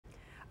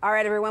All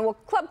right, everyone. Well,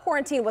 Club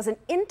Quarantine was an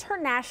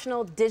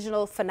international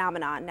digital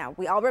phenomenon. Now,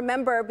 we all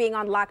remember being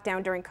on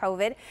lockdown during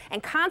COVID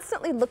and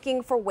constantly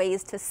looking for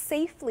ways to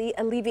safely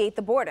alleviate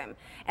the boredom.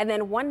 And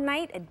then one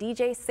night, a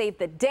DJ saved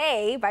the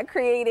day by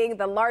creating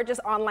the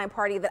largest online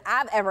party that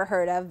I've ever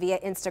heard of via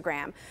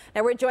Instagram.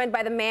 Now, we're joined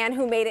by the man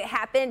who made it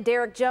happen,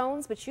 Derek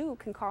Jones, but you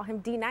can call him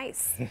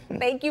D-Nice.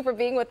 Thank you for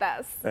being with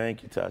us.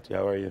 Thank you, Tati.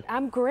 How are you?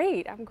 I'm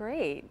great. I'm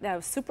great. Now,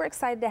 super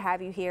excited to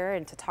have you here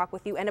and to talk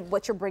with you and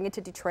what you're bringing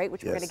to Detroit,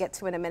 which we're going to get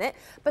to in a minute.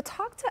 But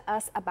talk to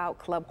us about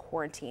Club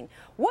Quarantine.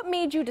 What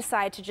made you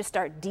decide to just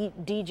start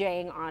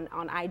DJing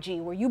on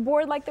IG? Were you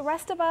bored like the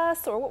rest of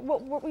us, or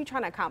what were you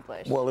trying to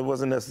accomplish? Well, it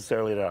wasn't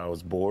necessarily that I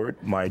was bored.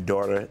 My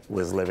daughter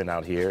was living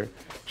out here.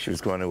 She was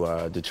going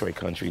to Detroit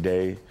Country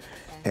Day,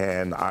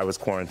 and I was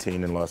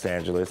quarantined in Los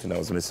Angeles, and I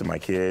was missing my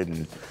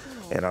kid,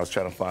 and I was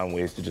trying to find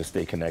ways to just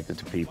stay connected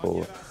to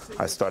people.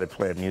 I started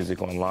playing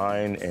music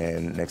online,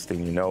 and next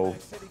thing you know,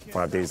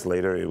 5 days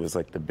later, it was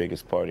like the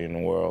biggest party in the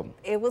world.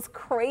 It was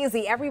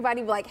crazy.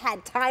 Everybody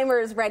had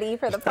timers ready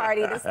for the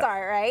party to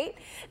start, right?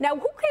 Now,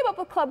 who came up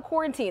with Club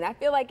Quarantine? I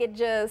feel like it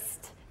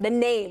just, the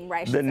name,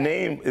 right? The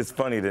name is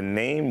funny. The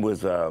name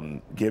was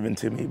given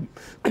to me,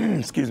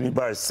 excuse me,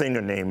 by a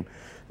singer named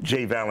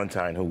Jay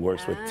Valentine, who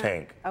works with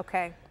Tank.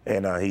 Okay.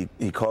 And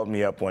he called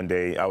me up one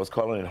day. I was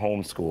calling it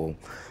homeschool,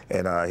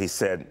 and he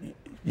said,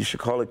 "You should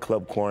call it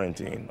Club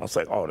Quarantine." I was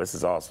like, "Oh, this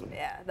is awesome."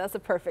 Yeah, that's a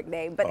perfect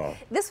name. But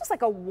this was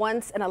like a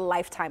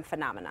once-in-a-lifetime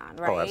phenomenon,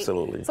 right? Oh,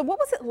 absolutely. So what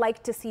was it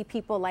like to see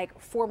people like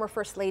former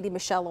First Lady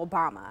Michelle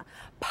Obama,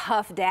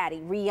 Puff Daddy,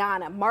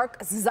 Rihanna, Mark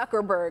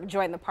Zuckerberg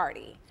join the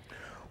party?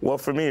 Well,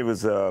 for me, it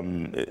was,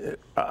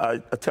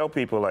 I tell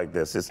people like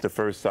this, it's the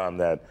first time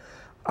that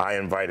I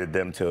invited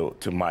them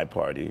to my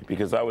party,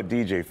 because I would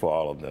DJ for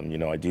all of them. You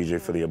know, I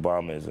DJ for the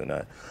Obamas, and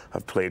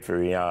I've played for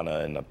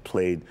Rihanna, and I've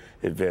played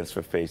events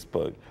for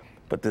Facebook.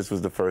 But this was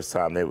the first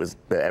time that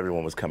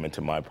everyone was coming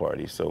to my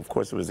party. So, of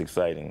course, it was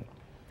exciting.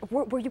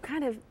 Were you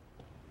kind of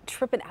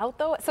tripping out,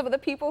 though, at some of the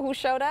people who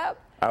showed up?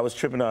 I was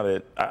tripping out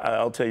at,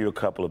 I'll tell you a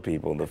couple of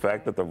people. The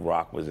fact that The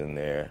Rock was in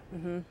there,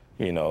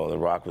 you know, The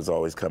Rock was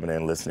always coming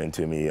in listening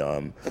to me.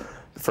 The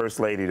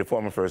First Lady, the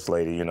former First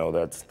Lady, you know,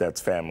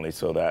 that's family.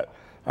 So that,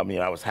 I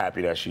mean, I was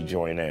happy that she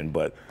joined in,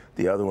 but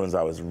the other ones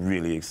I was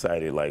really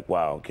excited, like,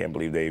 wow, can't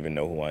believe they even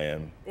know who I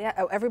am. Yeah,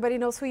 everybody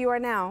knows who you are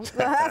now.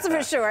 That's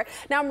for sure.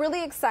 Now, I'm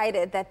really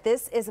excited that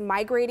this is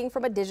migrating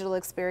from a digital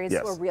experience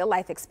to a real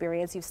life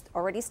experience. You've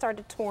already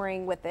started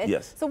touring with it.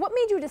 Yes. So what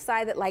made you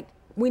decide that, like,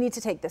 we need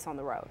to take this on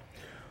the road?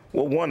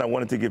 Well, one, I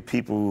wanted to give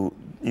people,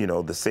 you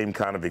know, the same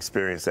kind of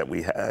experience that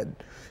we had,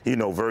 you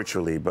know,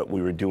 virtually, but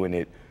we were doing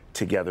it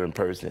together in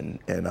person.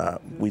 And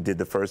we did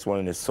the first one,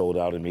 and it sold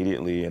out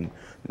immediately, and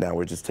now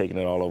we're just taking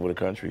it all over the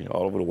country,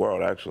 all over the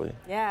world, actually.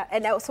 Yeah,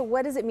 and now, so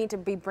what does it mean to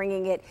be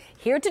bringing it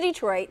here to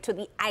Detroit, to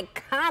the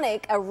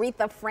iconic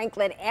Aretha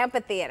Franklin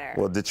Amphitheater?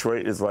 Well,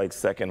 Detroit is like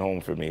second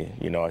home for me.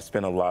 You know, I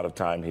spend a lot of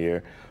time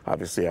here.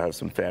 Obviously, I have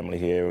some family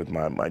here with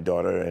my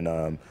daughter, and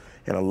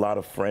a lot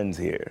of friends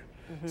here.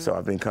 So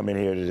I've been coming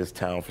here to this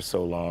town for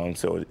so long,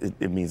 so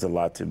it means a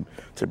lot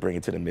to bring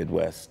it to the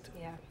Midwest.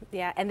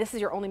 Yeah, and this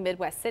is your only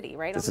Midwest city,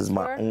 right? This is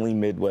my only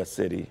Midwest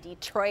city.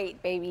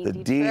 Detroit, baby. The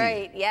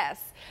Detroit, D.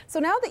 yes. So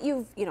now that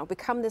you've,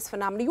 become this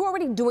phenomenon, you're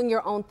already doing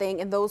your own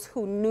thing, and those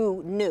who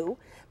knew.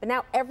 But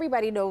now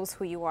everybody knows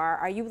who you are.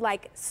 Are you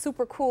like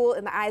super cool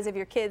in the eyes of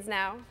your kids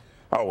now?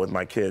 Oh, with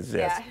my kids,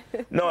 yes.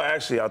 Yeah. No,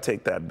 actually, I'll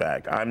take that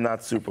back. I'm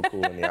not super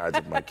cool in the eyes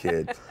of my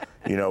kid.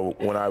 You know,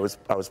 when I was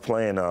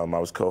playing, I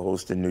was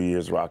co-hosting New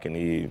Year's Rockin'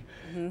 Eve,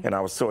 and I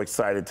was so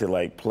excited to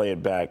like play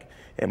it back.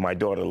 And my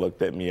daughter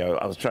looked at me.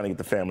 I was trying to get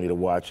the family to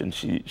watch, and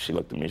she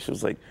looked at me. She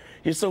was like,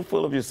 "You're so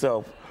full of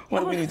yourself.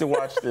 Why do we need to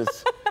watch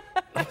this?"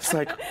 I was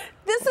like,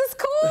 "This is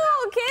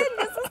cool, kid.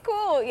 This is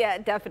cool." Yeah,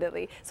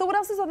 definitely. So what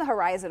else is on the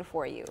horizon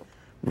for you?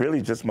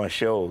 Really just my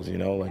shows, you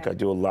know, like I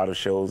do a lot of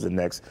shows.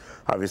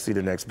 Obviously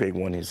the next big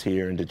one is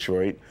here in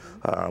Detroit.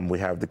 We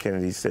have the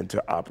Kennedy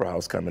Center Opera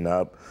House coming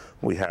up.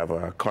 We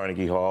have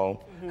Carnegie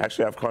Hall.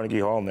 Actually, I have Carnegie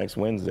Hall next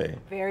Wednesday.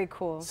 Very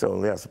cool.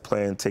 So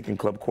yeah, taking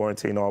Club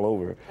Quarantine all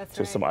over. That's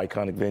just some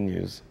iconic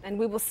venues. And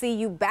we will see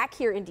you back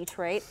here in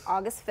Detroit,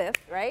 August 5th,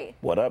 right?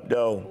 What up,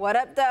 though? What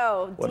up,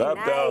 though? What up,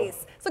 though?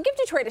 So give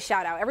Detroit a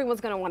shout out. Everyone's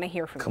going to want to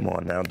hear from you. Come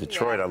on now,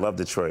 Detroit. I love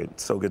Detroit.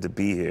 It's so good to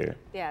be here.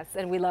 Yes,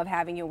 and we love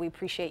having you. We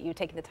appreciate you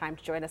taking the time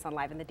to join us on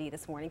Live in the D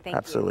this morning. Thank you.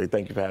 Absolutely.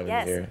 Thank you for having me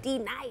here. Yes,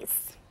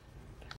 D-Nice.